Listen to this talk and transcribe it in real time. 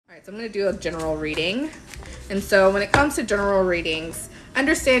right, so I'm going to do a general reading. And so when it comes to general readings,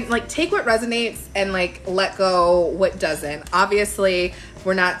 understand, like, take what resonates and, like, let go what doesn't. Obviously,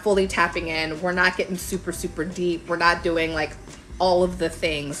 we're not fully tapping in. We're not getting super, super deep. We're not doing, like, all of the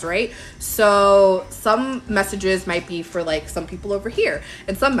things, right? So some messages might be for, like, some people over here,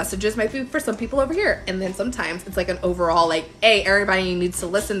 and some messages might be for some people over here. And then sometimes it's like an overall, like, hey, everybody needs to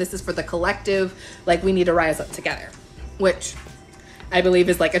listen. This is for the collective. Like, we need to rise up together, which I believe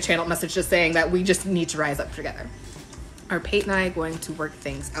is like a channel message just saying that we just need to rise up together. Are Peyton and I going to work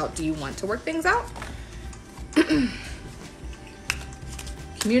things out? Do you want to work things out?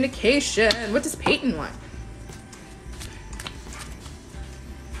 Communication. What does Peyton want?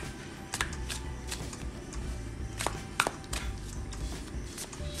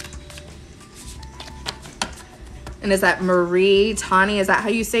 And is that Marie, Tani? Is that how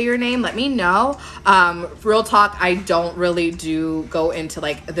you say your name? Let me know. Real talk, I don't really go into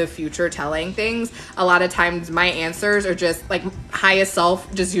like the future telling things. A lot of times my answers are just like highest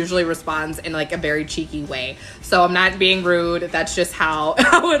self just usually responds in like a very cheeky way. So I'm not being rude. That's just how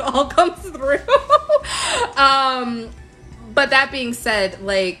it all comes through. But that being said,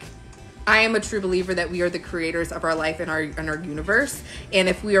 like, I am a true believer that we are the creators of our life and our universe. And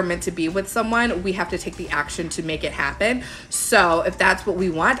if we are meant to be with someone, we have to take the action to make it happen. So if that's what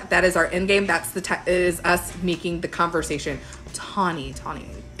we want, that is our end game. That's is us making the conversation. Tawny.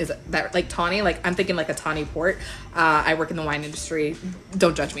 Is that like Tawny? Like, I'm thinking like a tawny port. I work in the wine industry.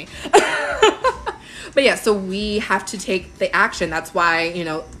 Don't judge me. But yeah, so we have to take the action. That's why, you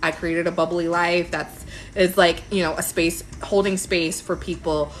know, I created a bubbly life. Is like, you know, a space, holding space for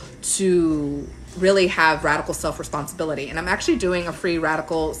people to really have radical self-responsibility. And I'm actually doing a free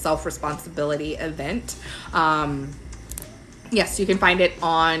radical self-responsibility event. Yes, you can find it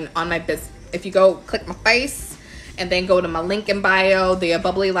on my business. If you go click my face and then go to my link in bio, the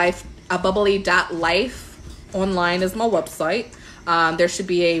abubbly.life online is my website. There should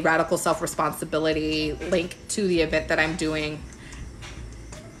be a radical self-responsibility link to the event that I'm doing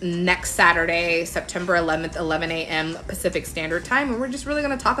next Saturday, September 11th, 11 a.m. Pacific Standard Time. And we're just really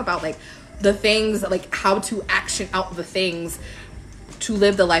going to talk about like the things, like how to action out the things to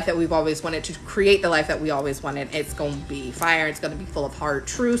live the life that we've always wanted, to create the life that we always wanted. It's going to be fire. It's going to be full of hard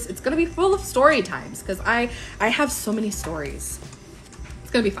truths. It's going to be full of story times because I have so many stories. It's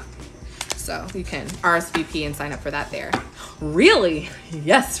going to be fun. So you can RSVP and sign up for that there. Really?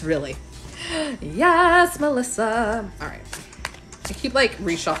 Yes, really. Yes, Melissa. All right. I keep like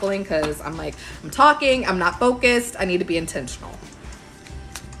reshuffling because I'm talking, I'm not focused. I need to be intentional.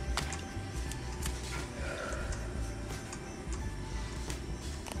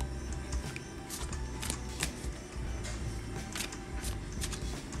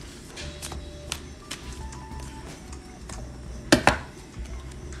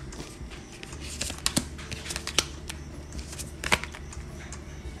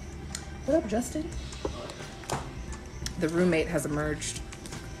 What up, Justin? The roommate has emerged.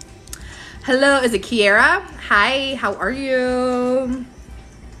 Hello, is it Tiara? Hi, how are you?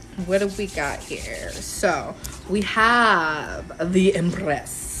 What do we got here? So we have the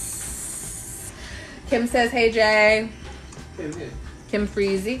Empress. Kim says, hey, Jay. Hey. Kim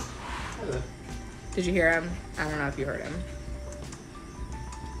Freezy. Hello. Did you hear him? I don't know if you heard him.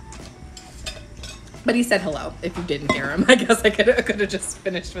 But he said hello. If you didn't hear him, I guess I could have just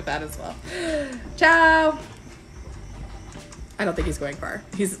finished with that as well. Ciao. I don't think he's going far.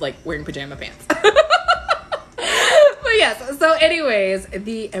 He's like wearing pajama pants. But yes, so anyways,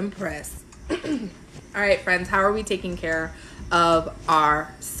 the Empress. All right, friends, how are we taking care of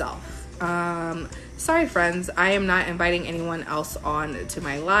ourselves? Sorry, friends, I am not inviting anyone else on to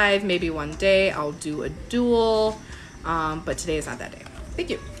my live. Maybe one day I'll do a duel, but today is not that day. Thank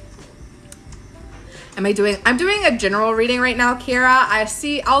you. I'm doing a general reading right now, Kira.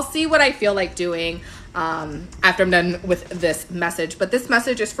 I'll see what I feel like doing after I'm done with this message. But this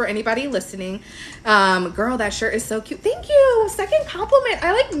message is for anybody listening. Girl, that shirt is so cute. Thank you. Second compliment.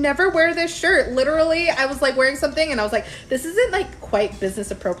 I like never wear this shirt. Literally, I was like wearing something and I was like, this isn't like quite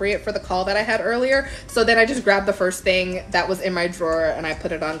business appropriate for the call that I had earlier. So then I just grabbed the first thing that was in my drawer and I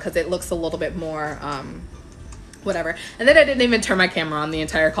put it on because it looks a little bit more whatever. And then I didn't even turn my camera on the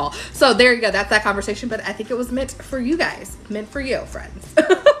entire call. So there you go. That's that conversation. But I think it was meant for you guys. Meant for you, friends.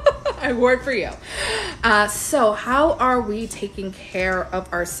 I wore it for you. So how are we taking care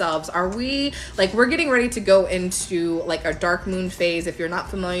of ourselves? Are we, like, we're getting ready to go into like a dark moon phase. If you're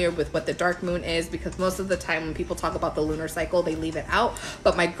not familiar with what the dark moon is, because most of the time when people talk about the lunar cycle, they leave it out.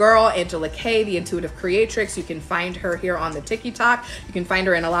 But my girl, Angela Kay, the intuitive creatrix, you can find her here on the TikTok. You can find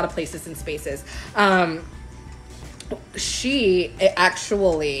her in a lot of places and spaces. she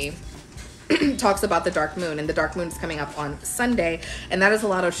actually talks about the dark moon, and the dark moon is coming up on Sunday, and that is a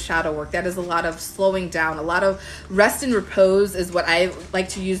lot of shadow work. That is a lot of slowing down, a lot of rest and repose is what I like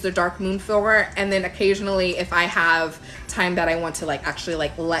to use the dark moon for. And then occasionally, if I have time that I want to like actually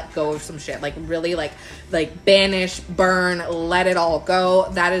like let go of some shit, like really like banish, burn, let it all go,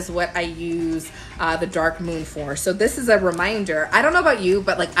 that is what I use the dark moon for. So this is a reminder. I don't know about you,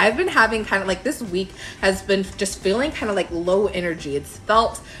 but like I've been having kind of like this week has been just feeling kind of like low energy. It's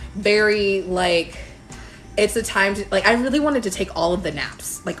felt very like it's a time to like I really wanted to take all of the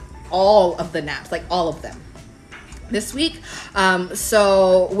naps, like all of the naps, like all of them this week.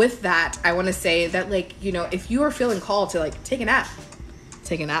 So with that, I want to say that like, you know, if you are feeling called to like take a nap,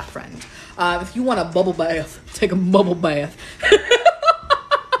 friend. If you want a bubble bath, take a bubble bath.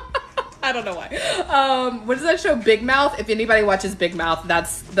 I don't know why. What is that show? Big Mouth. If anybody watches Big Mouth,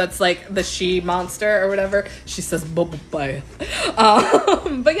 that's like the she monster or whatever. She says bubble bath.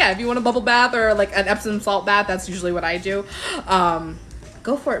 But yeah, if you want a bubble bath or like an Epsom salt bath, that's usually what I do.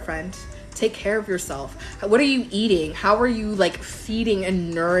 Go for it, friend. Take care of yourself. What are you eating? How are you like feeding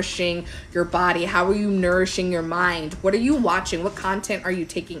and nourishing your body? How are you nourishing your mind? What are you watching? What content are you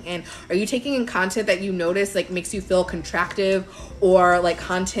taking in? Are you taking in content that you notice like makes you feel contractive, or like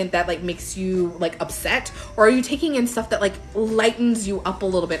content that like makes you like upset? Or are you taking in stuff that like lightens you up a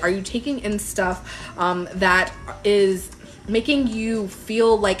little bit? Are you taking in stuff that is making you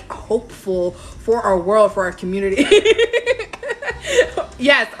feel like hopeful for our world, for our community?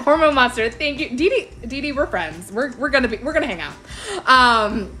 Yes, hormone monster. Thank you, Dee. We're friends. We're gonna hang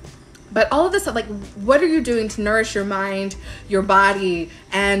out. But all of this stuff, like, what are you doing to nourish your mind, your body,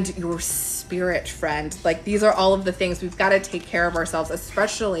 and your spirit, friend? Like, these are all of the things we've got to take care of ourselves,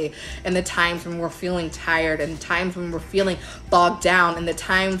 especially in the times when we're feeling tired, and times when we're feeling bogged down, and the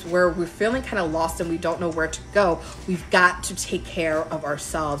times where we're feeling kind of lost and we don't know where to go. We've got to take care of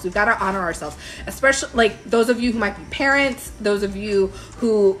ourselves. We've got to honor ourselves, especially like those of you who might be parents, those of you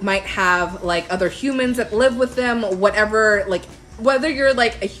who might have like other humans that live with them, whatever, like, whether you're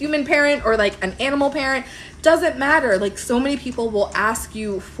like a human parent or like an animal parent, doesn't matter. Like, so many people will ask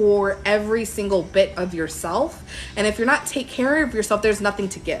you for every single bit of yourself. And if you're not take care of yourself, there's nothing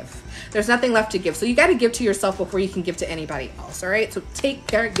to give. There's nothing left to give. So you got to give to yourself before you can give to anybody else. All right. So take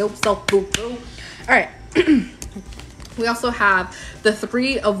care of yourself. Boo boo. All right. We also have the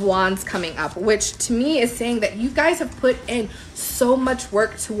Three of Wands coming up, which to me is saying that you guys have put in so much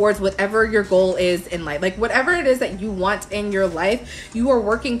work towards whatever your goal is in life. Like, whatever it is that you want in your life, you are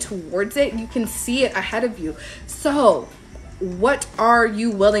working towards it. You can see it ahead of you. So what are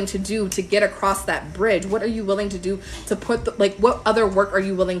you willing to do to get across that bridge? What are you willing to do to put what other work are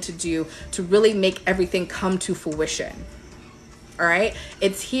you willing to do to really make everything come to fruition? All right,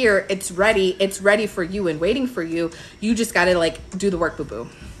 it's here, it's ready for you and waiting for you. You just got to like do the work, boo boo.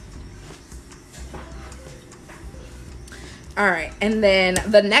 All right, and then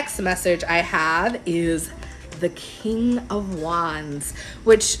the next message I have is the King of Wands,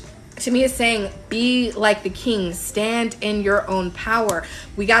 which to me is saying, be like the king, stand in your own power.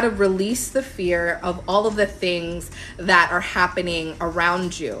 We got to release the fear of all of the things that are happening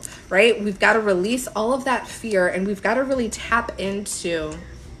around you, right? We've got to release all of that fear, and we've got to really tap into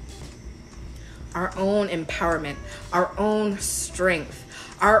our own empowerment, our own strength,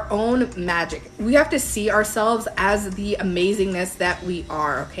 our own magic. We have to see ourselves as the amazingness that we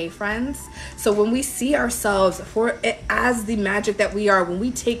are, okay, friends? So when we see ourselves for it as the magic that we are, when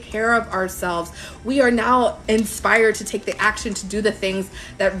we take care of ourselves, we are now inspired to take the action to do the things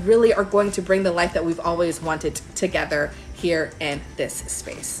that really are going to bring the life that we've always wanted together here in this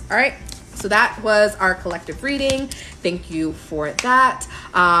space. All right. So that was our collective reading. Thank you for that.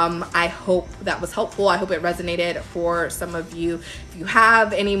 I hope that was helpful. I hope it resonated for some of you. If you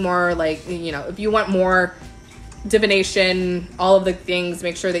have any more, like, you know, if you want more divination, all of the things,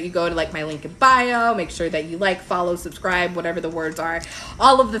 make sure that you go to like my link in bio. Make sure that you like, follow, subscribe, whatever the words are,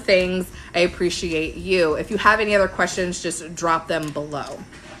 all of the things. I appreciate you. If you have any other questions, just drop them below.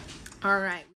 All right.